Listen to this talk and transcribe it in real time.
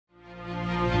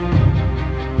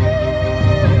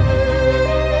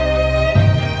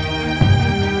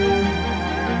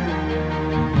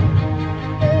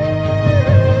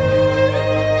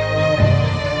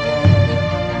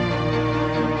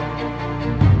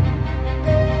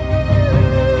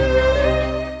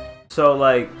So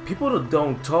like people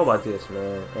don't talk about this,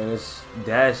 man, and it's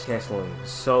dash canceling.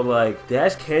 So like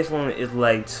dash canceling is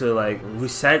like to like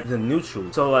reset the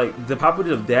neutral. So like the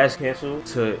property of dash cancel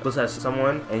to look at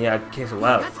someone and yeah cancel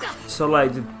out. So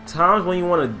like the times when you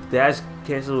want to dash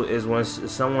cancel is when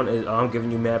someone is giving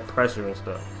you mad pressure and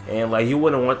stuff, and like you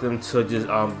wouldn't want them to just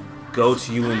go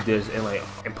to you and this and like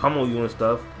and pummel you and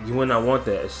stuff. You would not want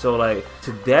that. So like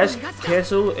to dash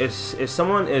cancel, if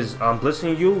someone is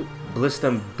blitzing you, blitz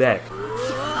them back.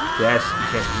 Dash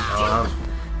cancel.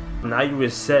 Now you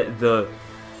reset the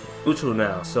neutral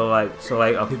now. So like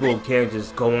people can't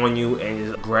just go on you and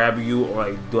just grab you or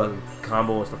like do a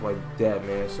combo and stuff like that,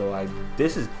 man. So like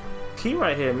this is key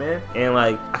right here, man. And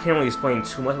like I can't really explain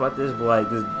too much about this, but like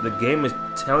the game is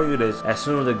telling you this as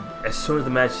soon as the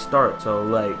match starts. So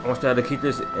like I want you to keep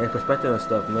this in perspective and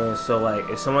stuff, man. So like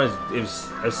if someone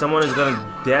is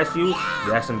gonna dash you,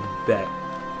 dash them back.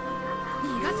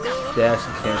 Dash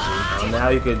and cancel. Now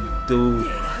you could do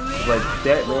like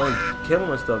that, man. Kill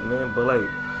them and stuff, man. But like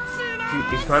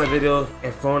if you find a video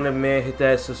and phone it, man, hit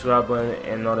that subscribe button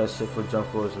and all that shit for Jump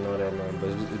Force and all that, man.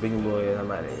 But it's Biggie Boy and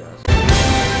I'm out of here,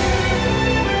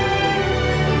 guys.